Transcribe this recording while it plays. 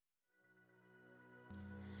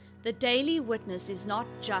The Daily Witness is not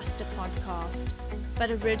just a podcast,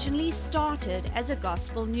 but originally started as a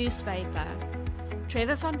gospel newspaper.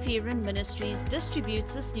 Trevor Van Vuuren Ministries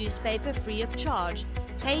distributes this newspaper free of charge,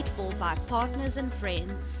 paid for by partners and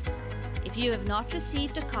friends. If you have not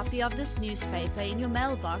received a copy of this newspaper in your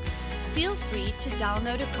mailbox, feel free to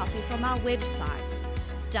download a copy from our website,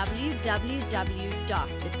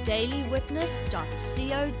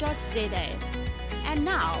 www.thedailywitness.co.za. And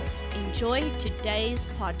now, enjoy today's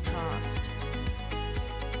podcast.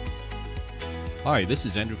 Hi, this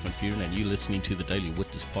is Andrew Van Vuuren and you're listening to the Daily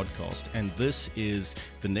Witness podcast, and this is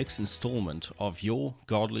the next installment of your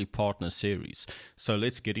Godly Partner series. So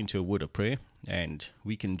let's get into a word of prayer and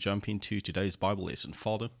we can jump into today's Bible lesson.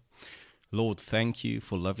 Father, Lord, thank you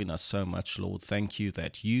for loving us so much, Lord. Thank you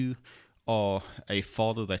that you are a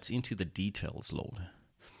Father that's into the details, Lord.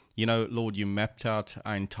 You know, Lord, you mapped out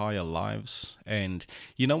our entire lives, and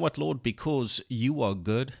you know what, Lord, because you are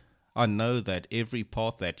good, I know that every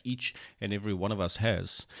path that each and every one of us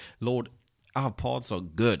has, Lord, our paths are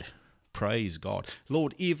good. Praise God.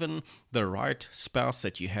 Lord, even the right spouse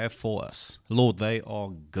that you have for us, Lord, they are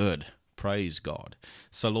good. Praise God.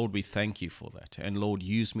 So, Lord, we thank you for that. And, Lord,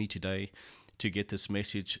 use me today to get this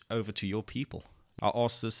message over to your people. I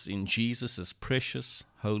ask this in Jesus' precious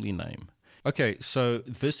holy name. Okay, so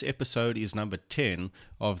this episode is number 10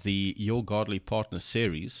 of the Your Godly Partner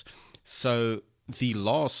series. So the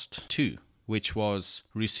last two, which was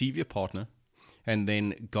Receive Your Partner, and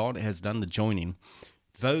then God Has Done the Joining,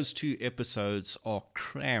 those two episodes are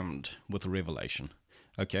crammed with revelation.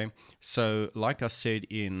 Okay, so like I said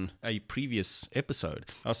in a previous episode,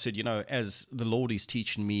 I said, you know, as the Lord is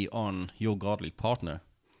teaching me on Your Godly Partner,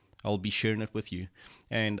 I'll be sharing it with you.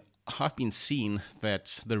 And I've been seeing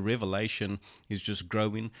that the revelation is just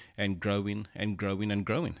growing and growing and growing and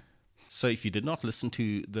growing. So if you did not listen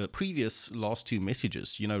to the previous last two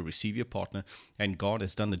messages, you know, Receive Your Partner and God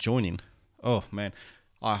Has Done the Joining, oh man,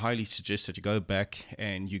 I highly suggest that you go back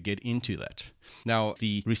and you get into that. Now,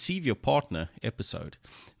 the Receive Your Partner episode,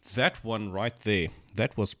 that one right there,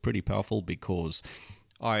 that was pretty powerful because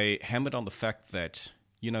I hammered on the fact that,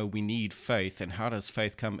 you know, we need faith. And how does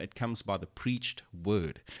faith come? It comes by the preached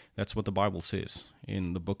word. That's what the Bible says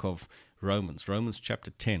in the book of Romans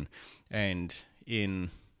chapter 10. And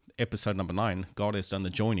in episode number 9, God Has Done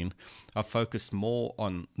the Joining, I focused more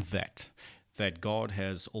on that God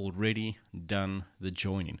has already done the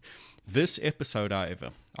joining. This episode,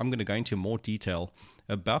 however, I'm going to go into more detail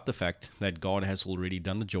about the fact that God has already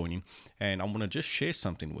done the joining, and I want to just share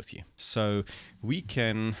something with you. So we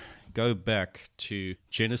can go back to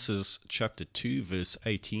Genesis chapter 2, verse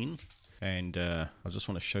 18, and I just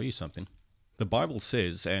want to show you something. The Bible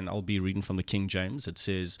says, and I'll be reading from the King James, it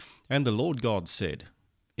says, "And the Lord God said,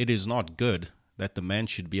 It is not good that the man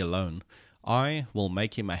should be alone. I will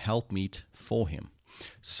make him a helpmeet for him."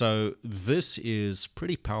 So this is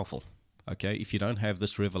pretty powerful. Okay, if you don't have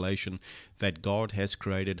this revelation that God has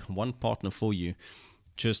created one partner for you,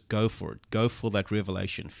 just go for it. Go for that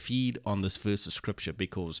revelation. Feed on this verse of scripture,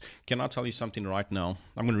 because can I tell you something right now?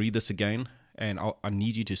 I'm going to read this again, and I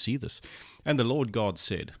need you to see this. "And the Lord God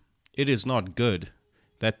said, It is not good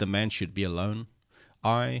that the man should be alone.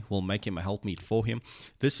 I will make him a helpmeet for him."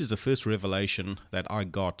 This is the first revelation that I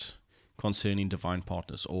got concerning divine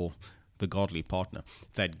partners, or the godly partner,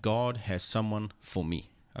 that God has someone for me.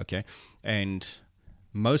 Okay, and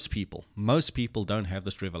most people don't have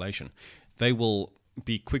this revelation. They will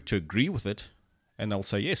be quick to agree with it, and they'll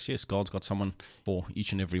say, yes, God's got someone for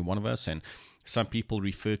each and every one of us, and some people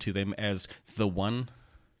refer to them as the one,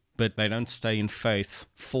 but they don't stay in faith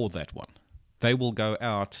for that one. They will go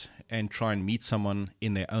out and try and meet someone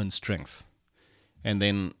in their own strength, and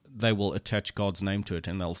then they will attach God's name to it,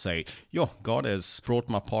 and they'll say, God has brought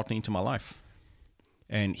my partner into my life.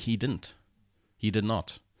 And he didn't. He did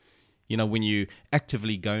not. You know, when you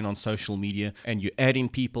actively going on social media and you're adding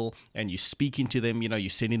people and you're speaking to them, you know, you're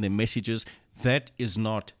sending them messages, that is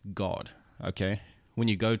not God, okay? When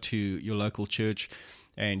you go to your local church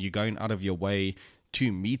and you're going out of your way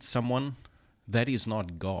to meet someone, that is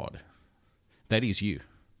not God. That is you.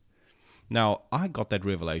 Now, I got that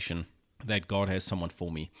revelation that God has someone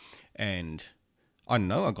for me, and I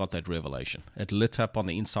know I got that revelation. It lit up on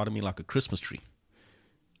the inside of me like a Christmas tree.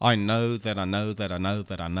 I know that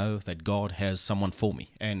God has someone for me,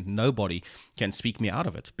 and nobody can speak me out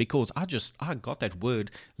of it, because I got that word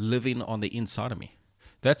living on the inside of me.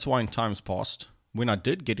 That's why in times past, when I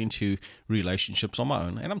did get into relationships on my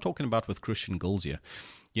own, and I'm talking about with Christian girls here,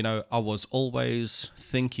 you know, I was always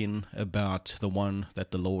thinking about the one that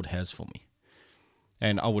the Lord has for me.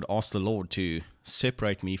 And I would ask the Lord to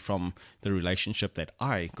separate me from the relationship that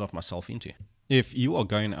I got myself into. If you are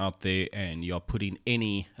going out there and you're putting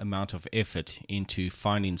any amount of effort into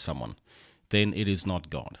finding someone, then it is not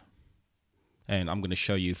God. And I'm going to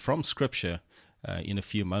show you from Scripture in a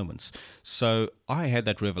few moments. So I had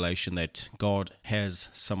that revelation that God has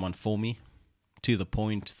someone for me, to the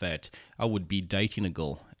point that I would be dating a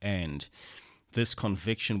girl and this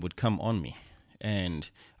conviction would come on me, and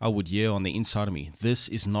I would hear on the inside of me, this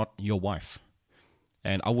is not your wife.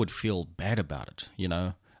 And I would feel bad about it.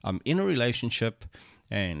 I'm in a relationship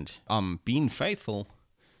and I'm being faithful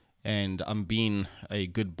and I'm being a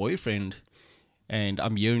good boyfriend, and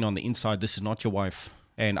I'm hearing on the inside, this is not your wife.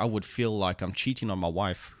 And I would feel like I'm cheating on my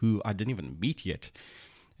wife, who I didn't even meet yet.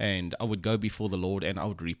 And I would go before the Lord and I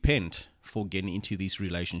would repent for getting into these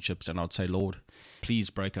relationships. And I would say, Lord, please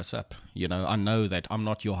break us up. I know that I'm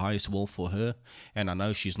not your highest will for her, and I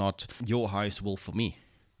know she's not your highest will for me.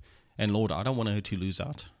 And Lord, I don't want her to lose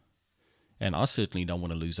out. And I certainly don't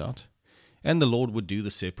want to lose out. And the Lord would do the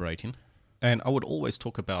separating. And I would always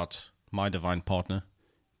talk about my divine partner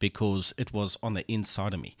because it was on the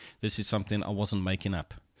inside of me. This is something I wasn't making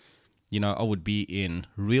up. I would be in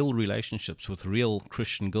real relationships with real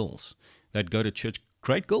Christian girls that go to church.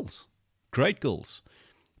 Great girls.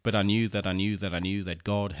 But I knew that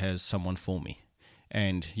God has someone for me.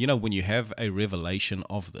 And, when you have a revelation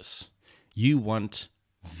of this, you want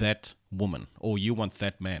that woman or you want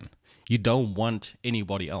that man. You don't want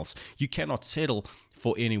anybody else. You cannot settle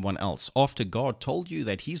for anyone else. After God told you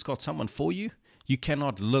that He's got someone for you, you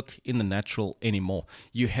cannot look in the natural anymore.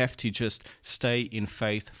 You have to just stay in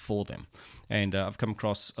faith for them. And I've come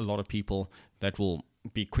across a lot of people that will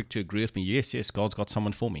be quick to agree with me. Yes, God's got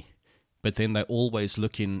someone for me. But then they're always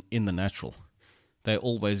looking in the natural. They're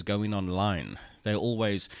always going online. They're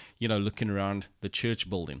always, looking around the church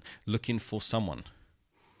building, looking for someone.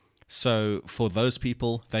 So for those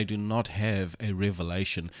people, they do not have a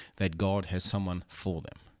revelation that God has someone for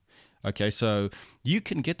them. Okay, so you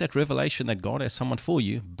can get that revelation that God has someone for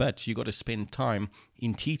you, but you got to spend time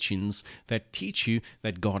in teachings that teach you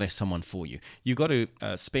that God has someone for you. You got to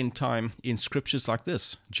spend time in scriptures like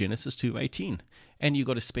this, Genesis 2:18, and you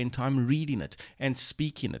got to spend time reading it and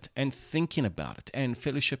speaking it and thinking about it and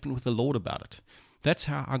fellowshipping with the Lord about it. That's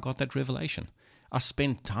how I got that revelation. I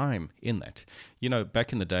spent time in that.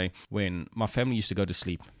 Back in the day when my family used to go to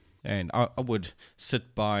sleep, and I would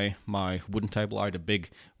sit by my wooden table. I had a big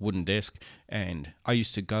wooden desk, and I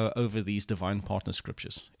used to go over these divine partner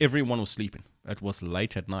scriptures. Everyone was sleeping. It was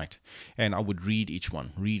late at night, and I would read each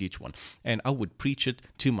one, and I would preach it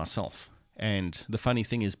to myself. And the funny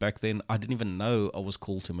thing is, back then, I didn't even know I was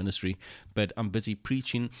called to ministry, but I'm busy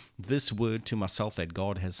preaching this word to myself that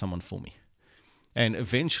God has someone for me. And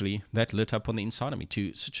eventually, that lit up on the inside of me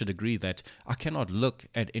to such a degree that I cannot look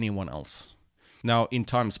at anyone else. Now, in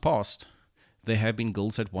times past, there have been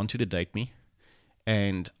girls that wanted to date me,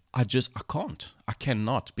 and I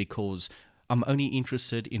cannot, because I'm only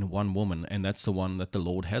interested in one woman, and that's the one that the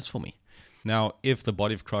Lord has for me. Now, if the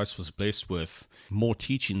body of Christ was blessed with more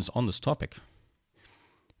teachings on this topic,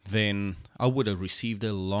 then I would have received it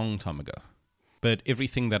a long time ago. But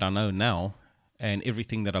everything that I know now, and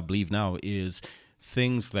everything that I believe now, is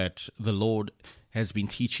things that the Lord has been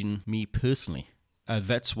teaching me personally.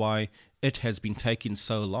 That's why it has been taking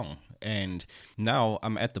so long. And now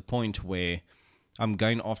I'm at the point where I'm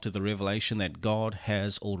going after the revelation that God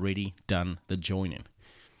has already done the joining.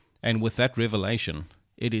 And with that revelation,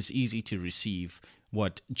 it is easy to receive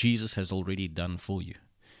what Jesus has already done for you.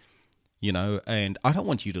 And I don't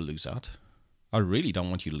want you to lose out. I really don't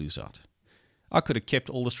want you to lose out. I could have kept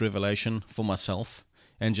all this revelation for myself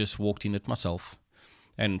and just walked in it myself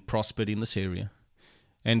and prospered in this area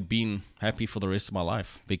and been happy for the rest of my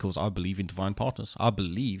life, because I believe in divine partners. I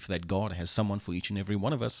believe that God has someone for each and every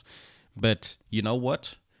one of us. But you know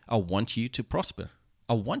what? I want you to prosper.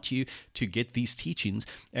 I want you to get these teachings,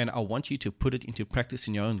 and I want you to put it into practice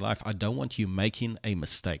in your own life. I don't want you making a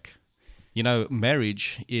mistake.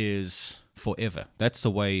 Marriage is forever. That's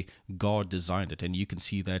the way God designed it. And you can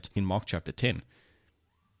see that in Mark chapter 10.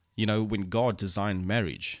 When God designed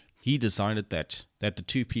marriage, He designed it that the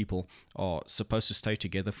two people are supposed to stay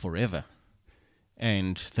together forever.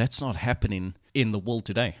 And that's not happening in the world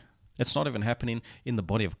today. It's not even happening in the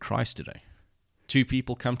body of Christ today. Two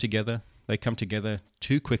people come together. They come together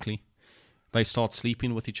too quickly. They start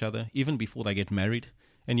sleeping with each other even before they get married.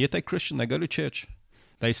 And yet they're Christian. They go to church.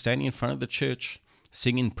 They stand in front of the church,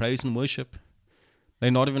 singing praise and worship.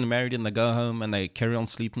 They're not even married, and they go home and they carry on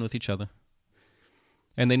sleeping with each other.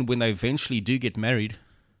 And then when they eventually do get married,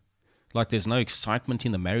 like there's no excitement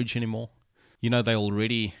in the marriage anymore. They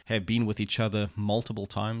already have been with each other multiple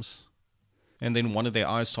times. And then one of their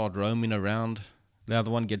eyes start roaming around The other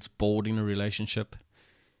one gets bored in a relationship.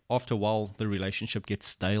 After a while, the relationship gets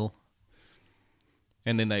stale.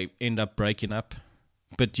 And then they end up breaking up.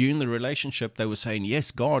 But during the relationship, they were saying, yes,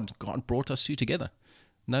 God brought us two together.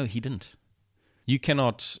 No, he didn't. You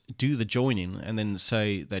cannot do the joining and then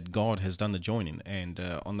say that God has done the joining. And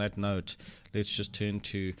on that note, let's just turn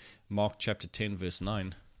to Mark chapter 10, verse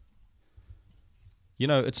 9. You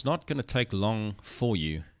know, it's not going to take long for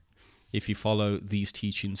you if you follow these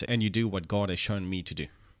teachings and you do what God has shown me to do.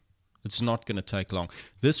 It's not going to take long.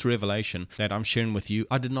 This revelation that I'm sharing with you,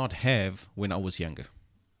 I did not have when I was younger.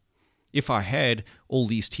 If I had all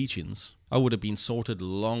these teachings, I would have been sorted a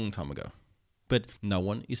long time ago. But no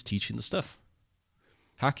one is teaching the stuff.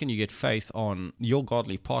 How can you get faith on your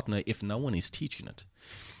godly partner if no one is teaching it?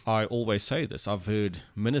 I always say this. I've heard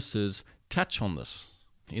ministers touch on this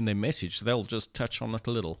in their message. They'll just touch on it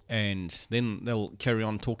a little, and then they'll carry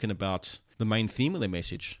on talking about the main theme of their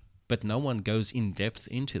message. But no one goes in depth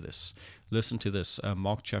into this. Listen to this.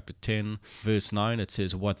 Mark chapter 10, verse 9, it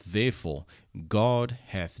says, "What therefore God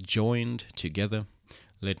hath joined together,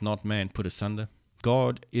 let not man put asunder."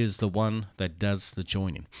 God is the one that does the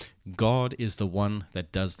joining. God is the one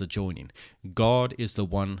that does the joining. God is the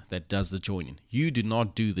one that does the joining. You do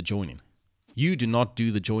not do the joining. You do not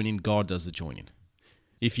do the joining. God does the joining.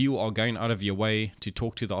 If you are going out of your way to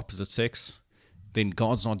talk to the opposite sex, then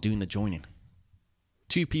God's not doing the joining.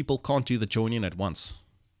 Two people can't do the joining at once.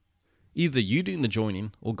 Either you doing the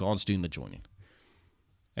joining or God's doing the joining.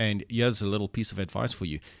 And here's a little piece of advice for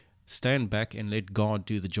you. Stand back and let God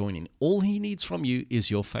do the joining. All he needs from you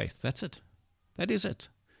is your faith. That's it. That is it.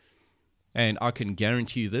 And I can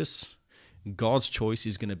guarantee you this, God's choice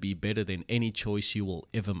is going to be better than any choice you will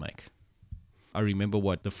ever make. I remember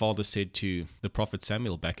what the Father said to the prophet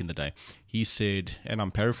Samuel back in the day. He said, and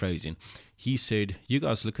I'm paraphrasing, he said, you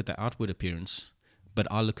guys look at the outward appearance, but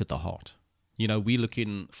I look at the heart. You know, we're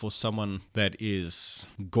looking for someone that is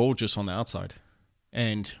gorgeous on the outside.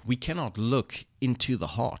 And we cannot look into the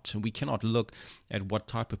heart, and we cannot look at what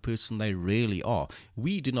type of person they really are.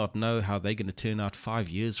 We do not know how they're going to turn out 5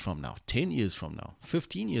 years from now, 10 years from now,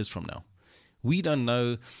 15 years from now. We don't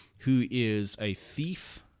know who is a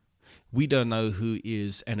thief. We don't know who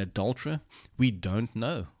is an adulterer. We don't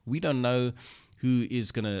know. We don't know who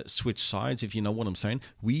is going to switch sides, if you know what I'm saying.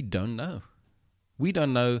 We don't know. We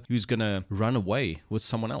don't know who's going to run away with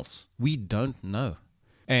someone else. We don't know.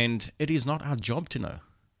 And it is not our job to know,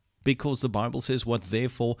 because the Bible says, what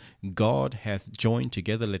therefore God hath joined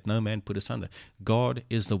together, let no man put asunder. God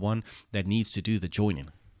is the one that needs to do the joining.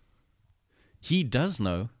 He does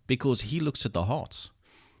know, because he looks at the hearts.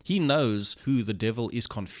 He knows who the devil is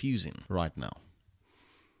confusing right now.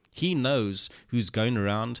 He knows who's going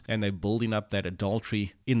around and they're building up that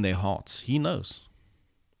adultery in their hearts. He knows.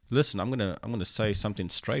 Listen, I'm gonna say something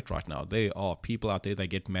straight right now. There are people out there that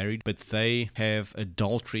get married, but they have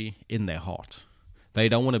adultery in their heart. They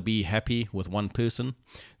don't want to be happy with one person.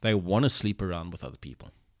 They want to sleep around with other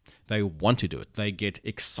people. They want to do it. They get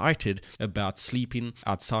excited about sleeping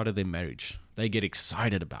outside of their marriage. They get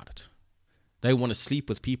excited about it. They want to sleep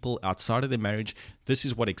with people outside of their marriage. This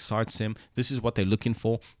is what excites them. This is what they're looking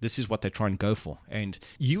for. This is what they try and go for. And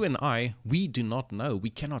you and I, we do not know. We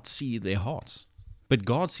cannot see their hearts. But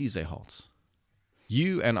God sees their hearts.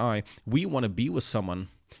 You and I, we want to be with someone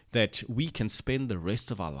that we can spend the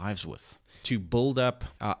rest of our lives with, to build up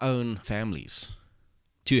our own families,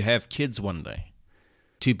 to have kids one day,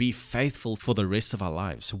 to be faithful for the rest of our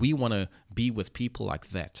lives. We want to be with people like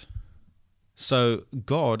that. So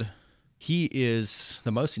God, he is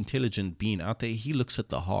the most intelligent being out there. He looks at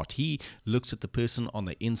the heart. He looks at the person on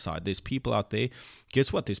the inside. There's people out there,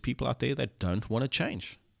 guess what? There's people out there that don't want to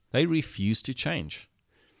change. They refuse to change.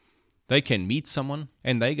 They can meet someone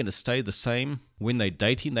and they're going to stay the same when they're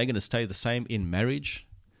dating. They're going to stay the same in marriage.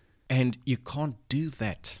 And you can't do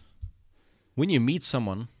that. When you meet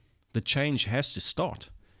someone, the change has to start.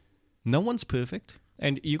 No one's perfect.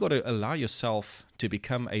 And you got to allow yourself to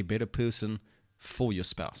become a better person for your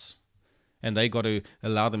spouse. And they got to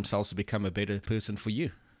allow themselves to become a better person for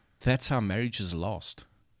you. That's how marriages last.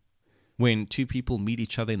 When two people meet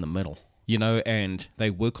each other in the middle. You know, and they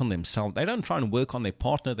work on themselves. They don't try and work on their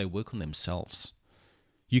partner, they work on themselves.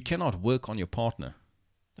 You cannot work on your partner.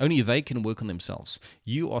 Only they can work on themselves.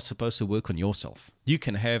 You are supposed to work on yourself. You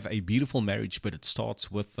can have a beautiful marriage, but it starts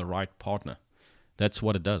with the right partner. That's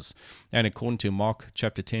what it does. And according to Mark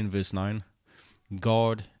chapter 10, verse 9,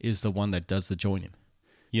 God is the one that does the joining.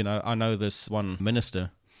 You know, I know this one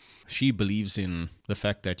minister, she believes in the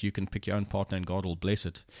fact that you can pick your own partner and God will bless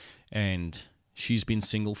it. And she's been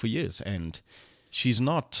single for years, and she's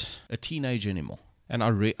not a teenager anymore. And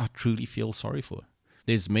I truly feel sorry for her.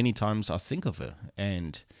 There's many times I think of her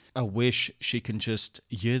and I wish she can just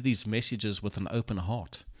hear these messages with an open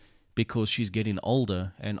heart, because she's getting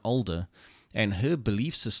older and older and her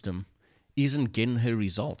belief system isn't getting her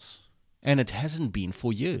results. And it hasn't been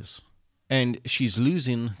for years. And she's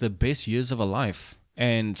losing the best years of her life.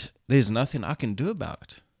 And there's nothing I can do about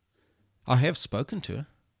it. I have spoken to her.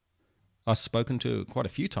 I've spoken to her quite a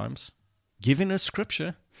few times, giving her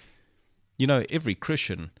scripture. You know, every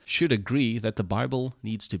Christian should agree that the Bible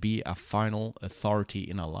needs to be our final authority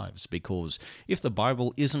in our lives, because if the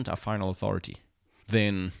Bible isn't our final authority,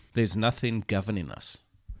 then there's nothing governing us.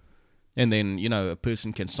 And then, you know, a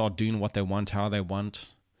person can start doing what they want, how they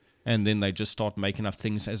want, and then they just start making up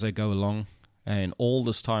things as they go along. And all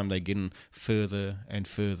this time they're getting further and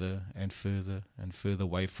further and further and further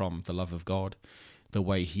away from the love of God, the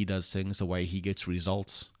way He does things, the way He gets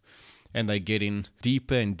results. And they're getting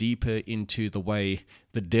deeper and deeper into the way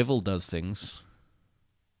the devil does things.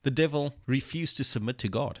 The devil refused to submit to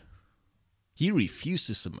God. He refused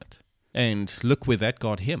to submit. And look where that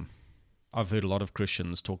got him. I've heard a lot of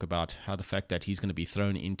Christians talk about how the fact that he's going to be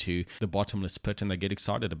thrown into the bottomless pit, and they get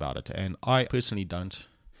excited about it. And I personally don't,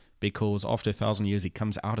 because after 1,000 years he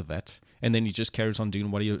comes out of that, and then he just carries on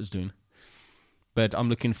doing what he was doing. But I'm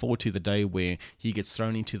looking forward to the day where he gets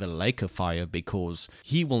thrown into the lake of fire, because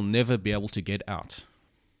he will never be able to get out.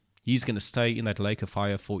 He's going to stay in that lake of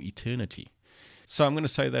fire for eternity. So I'm going to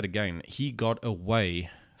say that again. He got away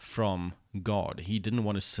from God. He didn't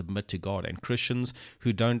want to submit to God. And Christians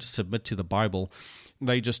who don't submit to the Bible,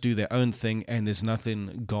 they just do their own thing, and there's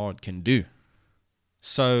nothing God can do.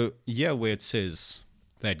 So, yeah, where it says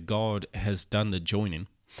that God has done the joining,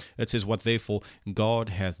 it says, what therefore God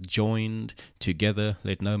hath joined together,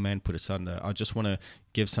 let no man put asunder. I just want to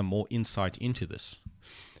give some more insight into this.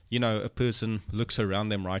 You know, a person looks around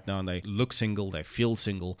them right now and they look single, they feel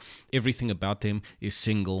single, everything about them is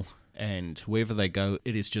single, and wherever they go,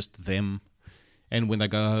 it is just them. And when they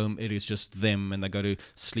go home, it is just them, and they go to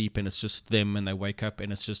sleep and it's just them, and they wake up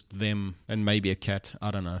and it's just them, and maybe a cat,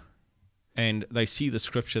 I don't know. And they see the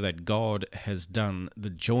scripture that God has done the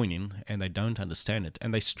joining, and they don't understand it,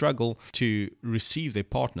 and they struggle to receive their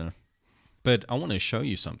partner. But I want to show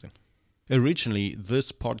you something. Originally,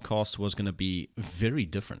 this podcast was going to be very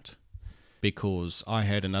different, because I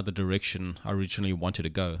had another direction I originally wanted to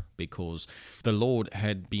go, because the Lord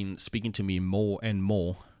had been speaking to me more and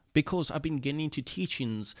more, because I've been getting into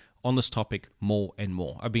teachings on this topic more and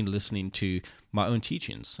more. I've been listening to my own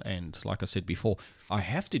teachings, and like I said before, I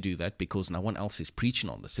have to do that because no one else is preaching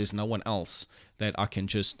on this. There's no one else that I can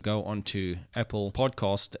just go onto Apple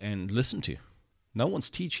Podcast and listen to. No one's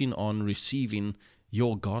teaching on receiving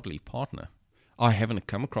your godly partner. I haven't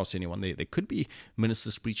come across anyone. There could be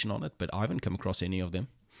ministers preaching on it, but I haven't come across any of them.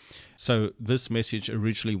 So this message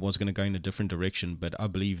originally was going to go in a different direction, but I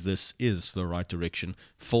believe this is the right direction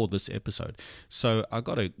for this episode. So I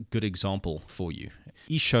got a good example for you.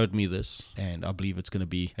 He showed me this, and I believe it's going to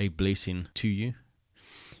be a blessing to you.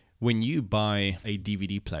 When you buy a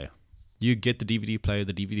DVD player, you get the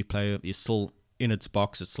DVD player is still in its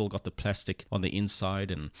box, it's still got the plastic on the inside,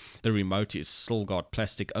 and the remote is still got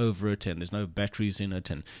plastic over it, and there's no batteries in it,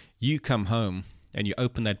 and you come home and you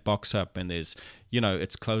open that box up, and there's,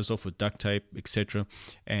 it's closed off with duct tape, etc.,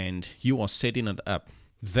 and you are setting it up.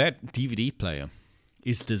 That DVD player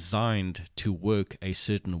is designed to work a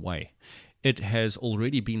certain way. It has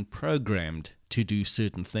already been programmed to do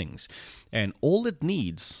certain things, and all it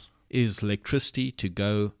needs is electricity to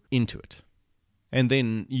go into it. And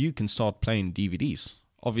then you can start playing DVDs,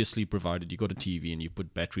 obviously provided you got a TV and you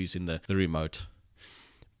put batteries in the remote.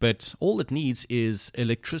 But all it needs is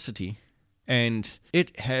electricity, and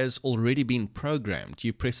it has already been programmed.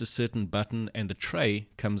 You press a certain button and the tray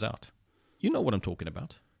comes out. You know what I'm talking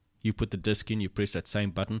about. You put the disc in, you press that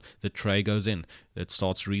same button, the tray goes in. It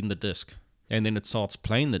starts reading the disc. And then it starts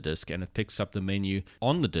playing the disc, and it picks up the menu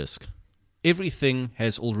on the disc. Everything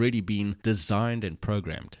has already been designed and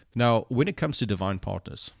programmed. Now, when it comes to divine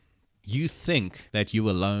partners, you think that you're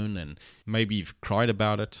alone, and maybe you've cried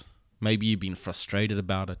about it. Maybe you've been frustrated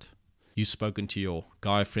about it. You've spoken to your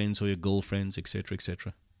guy friends or your girlfriends, etc.,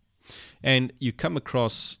 etc. And you come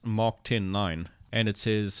across Mark 10:9, and it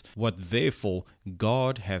says, what therefore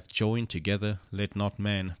God hath joined together, let not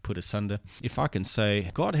man put asunder. If I can say,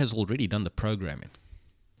 God has already done the programming.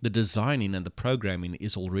 The designing and the programming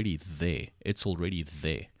is already there. It's already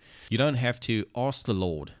there. You don't have to ask the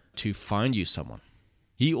Lord to find you someone.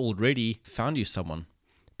 He already found you someone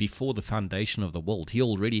before the foundation of the world. He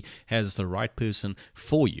already has the right person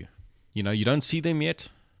for you. You don't see them yet.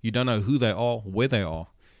 You don't know who they are, where they are.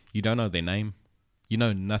 You don't know their name. You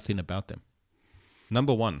know nothing about them.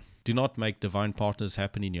 Number one, Do not make divine partners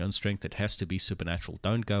happen in your own strength. It has to be supernatural.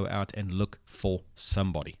 Don't go out and look for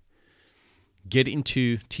somebody. Get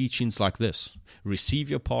into teachings like this. Receive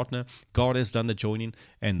your partner. God has done the joining,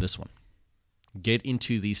 and this one. Get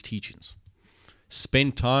into these teachings.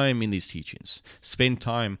 Spend time in these teachings. Spend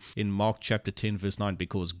time in Mark chapter 10, verse 9,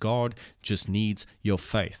 because God just needs your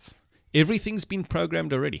faith. Everything's been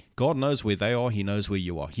programmed already. God knows where they are. He knows where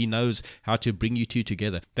you are. He knows how to bring you two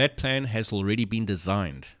together. That plan has already been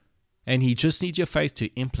designed. And He just needs your faith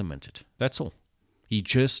to implement it. That's all. He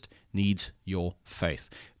just needs your faith.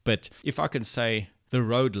 But if I can say, the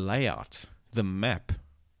road layout, the map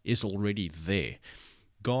is already there.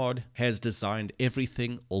 God has designed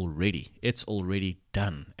everything already. It's already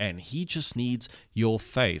done. And He just needs your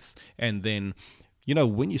faith. And then,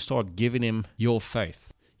 when you start giving Him your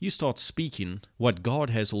faith, you start speaking what God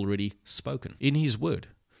has already spoken in His word.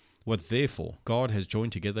 What therefore God has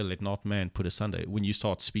joined together, let not man put asunder. When you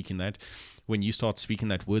start speaking that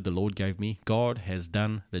word the Lord gave me, God has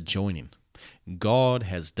done the joining. God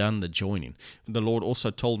has done the joining. The Lord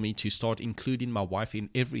also told me to start including my wife in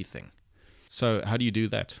everything. So how do you do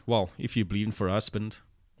that? Well, if you're believing for a husband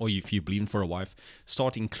or if you're believing for a wife,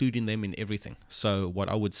 start including them in everything. So what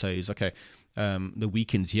I would say is, okay, the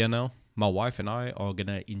weekend's here now. My wife and I are going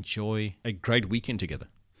to enjoy a great weekend together.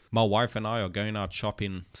 My wife and I are going out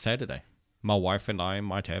shopping Saturday. My wife and I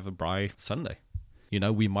might have a braai Sunday.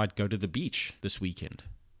 We might go to the beach this weekend.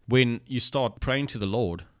 When you start praying to the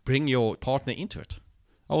Lord, bring your partner into it.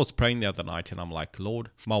 I was praying the other night and I'm like, Lord,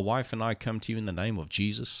 my wife and I come to you in the name of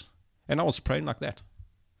Jesus. And I was praying like that.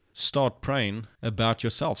 Start praying about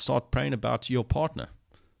yourself. Start praying about your partner.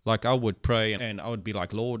 Like I would pray and I would be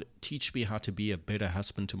like, Lord, teach me how to be a better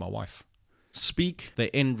husband to my wife. Speak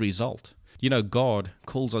the end result. God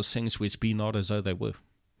calls those things which be not as though they were.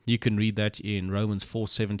 You can read that in Romans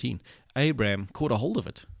 4:17. Abraham caught a hold of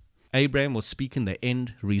it. Abraham was speaking the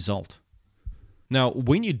end result. Now,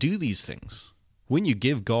 when you do these things, when you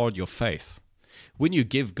give God your faith, when you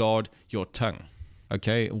give God your tongue,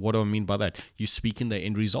 okay, what do I mean by that? You speak in the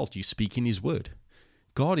end result. You speak in His word.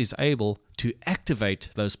 God is able to activate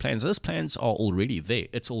those plans. Those plans are already there.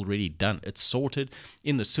 It's already done. It's sorted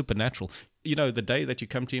in the supernatural. The day that you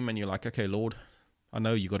come to Him and you're like, okay, Lord, I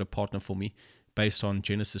know you got a partner for me based on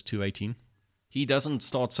Genesis 2:18. He doesn't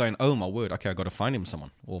start saying, oh, my word, okay, I got to find him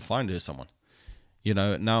someone or find her someone.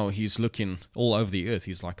 Now He's looking all over the earth.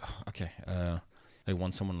 He's like, oh, okay, they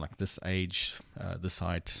want someone like this age, this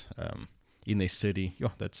height, in their city. Yeah,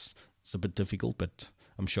 it's a bit difficult, but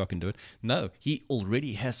I'm sure I can do it. No, He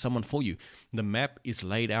already has someone for you. The map is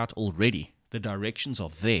laid out already. The directions are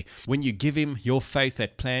there. When you give Him your faith,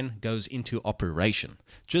 that plan goes into operation.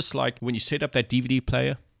 Just like when you set up that DVD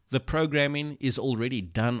player, the programming is already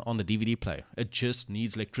done on the DVD player. It just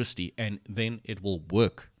needs electricity and then it will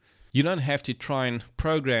work. You don't have to try and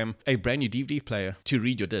program a brand new DVD player to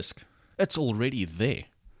read your disc. It's already there.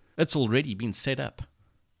 It's already been set up.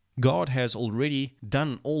 God has already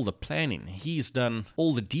done all the planning. He's done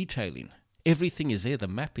all the detailing. Everything is there. The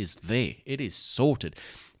map is there. It is sorted.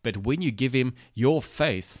 But when you give Him your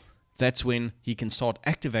faith, that's when He can start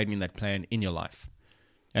activating that plan in your life.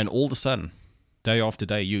 And all of a sudden, day after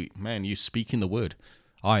day, you speak in the word.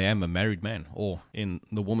 I am a married man. Or in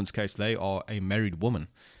the woman's case, they are a married woman,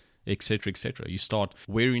 etc., etc. You start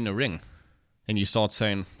wearing a ring and you start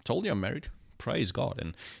saying, told you I'm married. Praise God.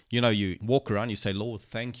 And you walk around, you say, Lord,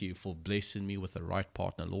 thank you for blessing me with the right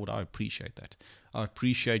partner. Lord, I appreciate that. I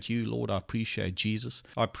appreciate you, Lord. I appreciate Jesus.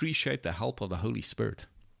 I appreciate the help of the Holy Spirit.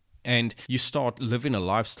 And you start living a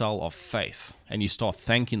lifestyle of faith and you start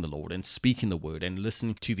thanking the Lord and speaking the word and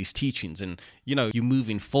listening to these teachings and, you're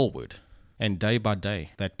moving forward. And day by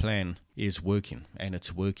day, that plan is working and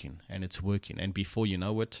it's working and it's working. And before you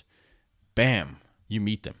know it, bam, you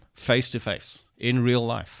meet them face to face in real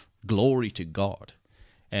life. Glory to God.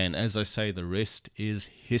 And as I say, the rest is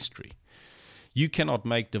history. You cannot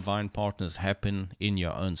make divine partners happen in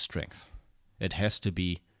your own strength. It has to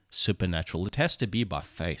be supernatural. It has to be by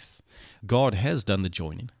faith. God has done the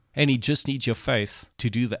joining, and He just needs your faith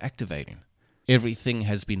to do the activating. Everything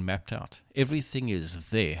has been mapped out. Everything is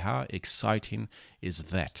there. How exciting is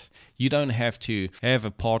that? You don't have to have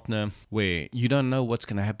a partner where you don't know what's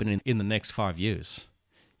going to happen in the next 5 years.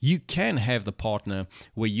 You can have the partner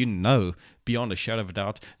where you know beyond a shadow of a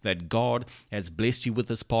doubt that God has blessed you with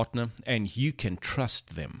this partner and you can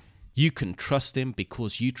trust them. You can trust them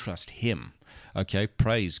because you trust Him. Okay,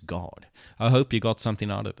 praise God. I hope you got something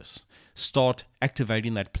out of this. Start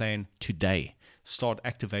activating that plan today. Start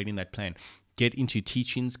activating that plan. Get into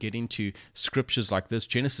teachings, get into scriptures like this.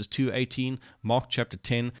 Genesis 2:18, Mark chapter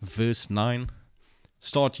 10, verse 9.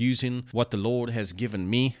 Start using what the Lord has given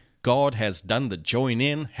me God has done the join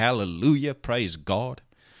in. Hallelujah. Praise God.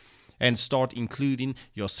 And start including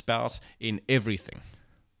your spouse in everything.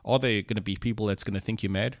 Are there going to be people that's going to think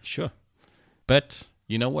you're mad? Sure. But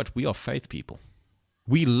you know what? We are faith people.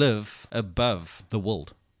 We live above the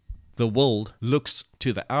world. The world looks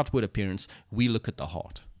to the outward appearance. We look at the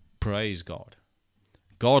heart. Praise God.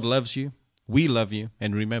 God loves you. We love you.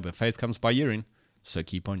 And remember, faith comes by hearing, so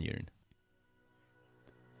keep on hearing.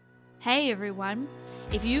 Hey everyone,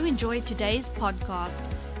 if you enjoyed today's podcast,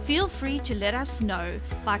 feel free to let us know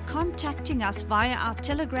by contacting us via our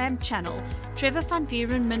Telegram channel, Trevor Van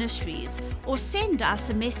Vieren Ministries, or send us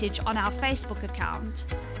a message on our Facebook account.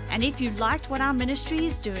 And if you liked what our ministry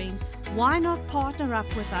is doing, why not partner up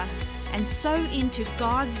with us and sow into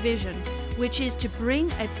God's vision, which is to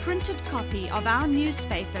bring a printed copy of our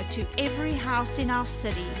newspaper to every house in our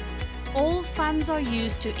city. All funds are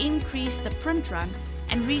used to increase the print run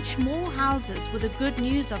and reach more houses with the good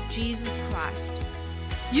news of Jesus Christ.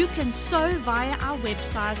 You can sow via our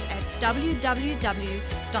website at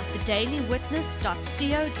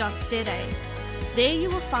www.thedailywitness.co.za. There you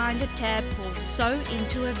will find a tab called Sow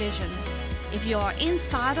into a Vision. If you are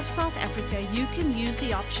inside of South Africa, you can use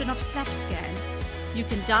the option of SnapScan. You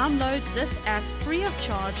can download this app free of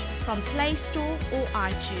charge from Play Store or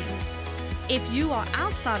iTunes. If you are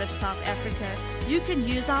outside of South Africa, you can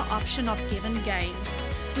use our option of Give and Gain.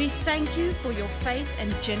 We thank you for your faith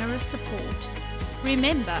and generous support.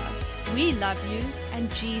 Remember, we love you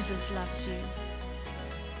and Jesus loves you.